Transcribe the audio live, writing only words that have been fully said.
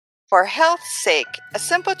For health's sake, a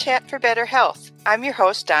simple chat for better health. I'm your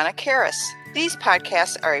host, Donna Karras. These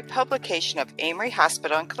podcasts are a publication of Amory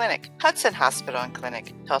Hospital and Clinic, Hudson Hospital and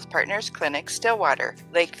Clinic, Health Partners Clinic Stillwater,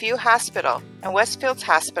 Lakeview Hospital, and Westfields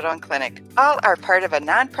Hospital and Clinic. All are part of a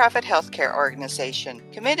nonprofit healthcare organization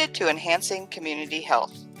committed to enhancing community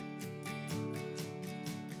health.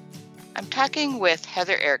 I'm talking with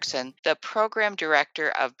Heather Erickson, the Program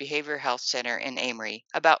Director of Behavioral Health Center in Amory,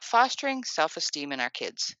 about fostering self-esteem in our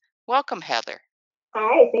kids. Welcome, Heather.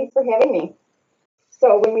 Hi, thanks for having me.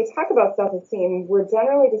 So when we talk about self-esteem, we're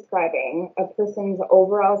generally describing a person's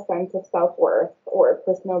overall sense of self-worth or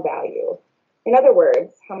personal value. In other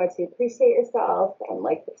words, how much you appreciate yourself and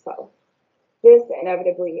like yourself. This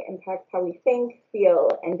inevitably impacts how we think, feel,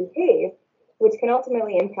 and behave, which can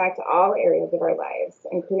ultimately impact all areas of our lives,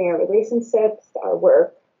 including our relationships, our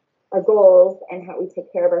work, our goals, and how we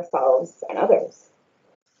take care of ourselves and others.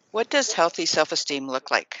 What does healthy self-esteem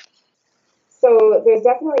look like? So there's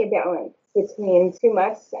definitely a balance between too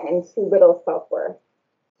much and too little self-worth,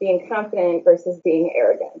 being confident versus being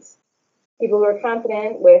arrogant. People who are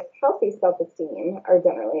confident with healthy self-esteem are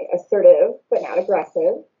generally assertive but not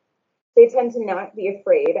aggressive. They tend to not be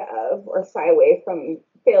afraid of or shy away from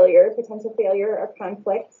potential failure, or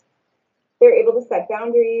conflict. They're able to set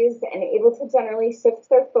boundaries and able to generally shift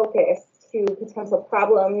their focus to potential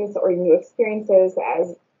problems or new experiences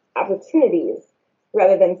as opportunities,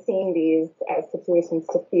 rather than seeing these as situations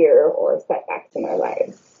to fear or setbacks in their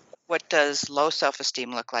lives. What does low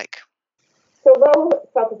self-esteem look like? So low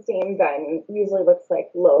self-esteem then usually looks like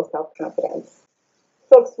low self-confidence.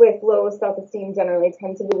 Folks with low self-esteem generally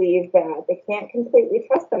tend to believe that they can't completely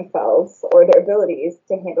trust themselves or their abilities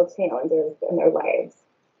to handle challenges in their lives.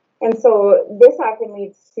 And so this often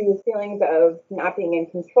leads to feelings of not being in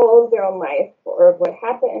control of their own life or of what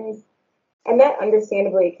happens. And that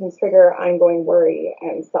understandably can trigger ongoing worry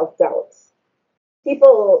and self-doubt.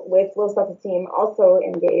 People with low self-esteem also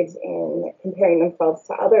engage in comparing themselves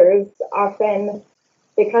to others. Often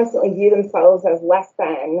they constantly view themselves as less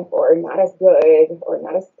than, or not as good, or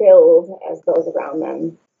not as skilled as those around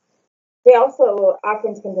them. They also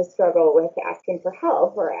often tend to struggle with asking for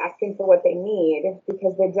help or asking for what they need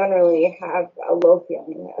because they generally have a low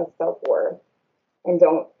feeling of self-worth and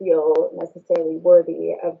don't feel necessarily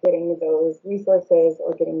worthy of getting those resources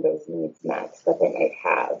or getting those needs met that they might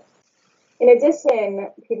have. In addition,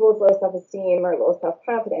 people with low self-esteem or low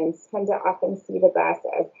self-confidence tend to often see the glass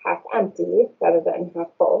as half empty rather than half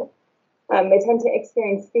full. They tend to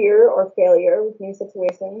experience fear or failure with new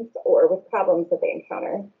situations or with problems that they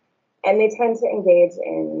encounter. And they tend to engage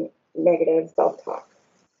in negative self-talk.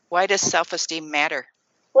 Why does self-esteem matter?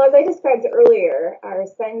 Well, as I described earlier, our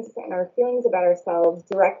sense and our feelings about ourselves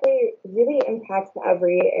directly really impacts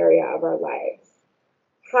every area of our lives.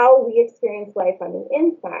 How we experience life on the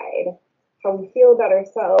inside, how we feel about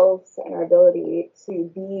ourselves and our ability to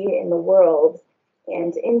be in the world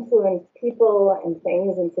and influence people and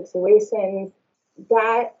things and situations,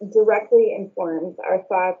 that directly informs our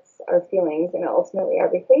thoughts, our feelings, and ultimately our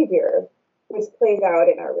behavior, which plays out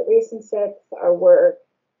in our relationships, our work,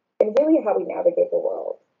 and really how we navigate the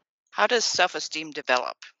world. How does self-esteem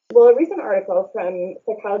develop? Well, a recent article from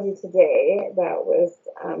Psychology Today that was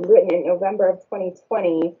written in November of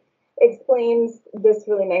 2020 explains this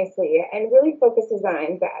really nicely and really focuses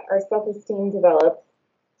on that our self-esteem develops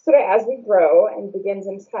sort of as we grow and begins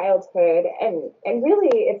in childhood, and really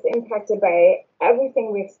it's impacted by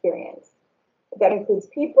everything we experience. That includes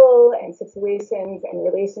people and situations and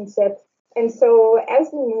relationships. And so as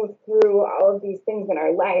we move through all of these things in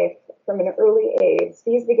our life from an early age,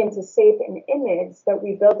 these begin to shape an image that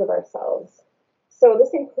we build of ourselves. So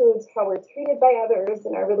this includes how we're treated by others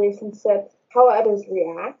in our relationships, how others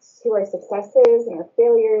react to our successes and our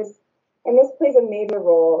failures. And this plays a major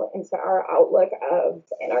role into our outlook of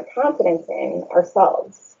and our confidence in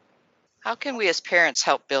ourselves. How can we as parents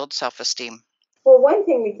help build self-esteem? Well, one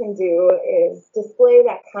thing we can do is display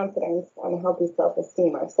that confidence and healthy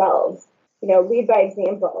self-esteem ourselves. Lead by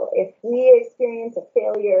example. If we experience a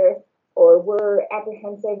failure or we're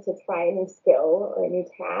apprehensive to try a new skill or a new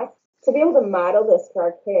task, to be able to model this for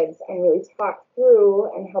our kids and really talk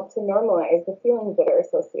through and help to normalize the feelings that are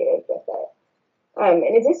associated with it.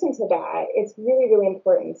 In addition to that, it's really, really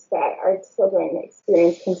important that our children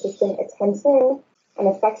experience consistent attention and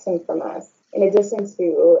affection from us, in addition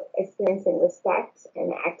to experiencing respect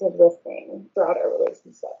and active listening throughout our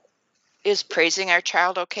relationship. Is praising our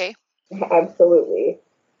child okay? Absolutely.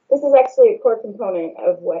 This is actually a core component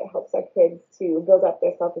of what helps our kids to build up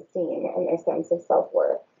their self-esteem and their sense of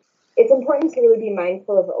self-worth. It's important to really be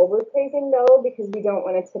mindful of overpraising, though, because we don't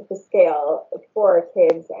want to tip the scale for our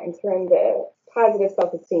kids and turn the positive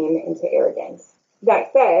self-esteem into arrogance.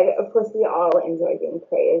 That said, of course, we all enjoy being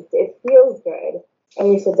praised. It feels good, and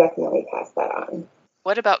we should definitely pass that on.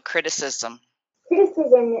 What about criticism?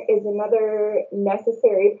 Criticism is another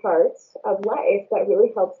necessary part of life that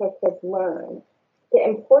really helps our kids learn. The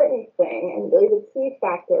important thing, and really the key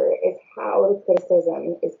factor, is how the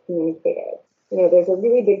criticism is communicated. There's a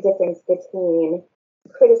really big difference between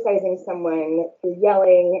criticizing someone through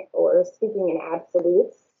yelling or speaking in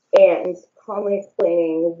absolutes and calmly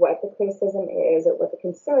explaining what the criticism is or what the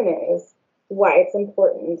concern is, why it's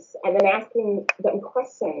important, and then asking them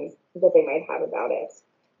questions that they might have about it.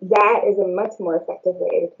 That is a much more effective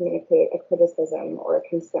way to communicate a criticism or a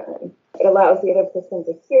concern. It allows the other person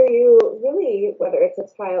to hear you, really, whether it's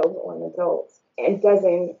a child or an adult, and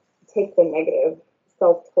doesn't take the negative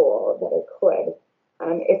self-toll that it could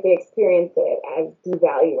if they experience it as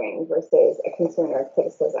devaluing versus a concern or a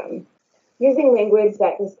criticism. Using language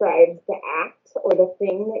that describes the act or the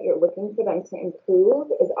thing that you're looking for them to improve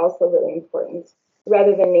is also really important,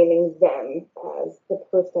 rather than naming them as the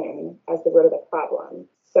person, as the root of the problem.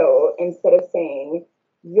 So instead of saying,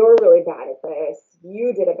 you're really bad at this,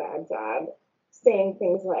 you did a bad job, saying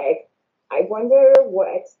things like, I wonder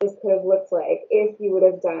what this could have looked like if you would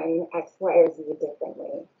have done X, Y, or Z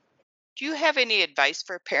differently. Do you have any advice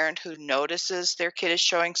for a parent who notices their kid is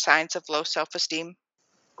showing signs of low self-esteem?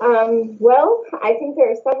 Well, I think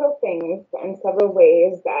there are several things and several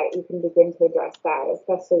ways that you can begin to address that,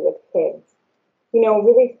 especially with kids.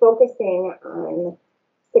 Really focusing on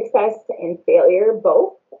success and failure,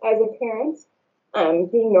 both as a parent,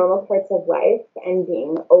 being normal parts of life and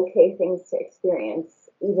being okay things to experience,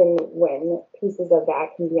 even when pieces of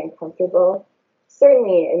that can be uncomfortable.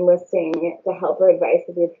 Certainly enlisting the help or advice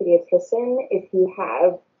of your pediatrician if you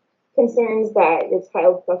have concerns that your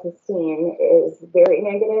child's self-esteem is very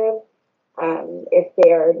negative, if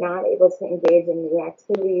they are not able to engage in new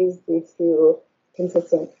activities due to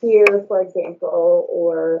consistent fear, for example,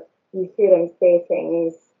 or you hear them say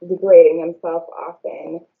things degrading themselves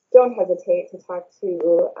often, don't hesitate to talk to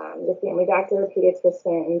your family doctor,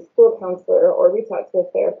 pediatrician, school counselor, or reach out to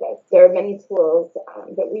a therapist. There are many tools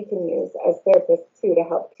that we can use as therapists, too, to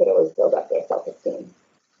help kiddos build up their self-esteem.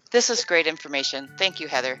 This is great information. Thank you,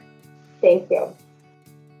 Heather. Thank you.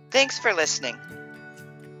 Thanks for listening.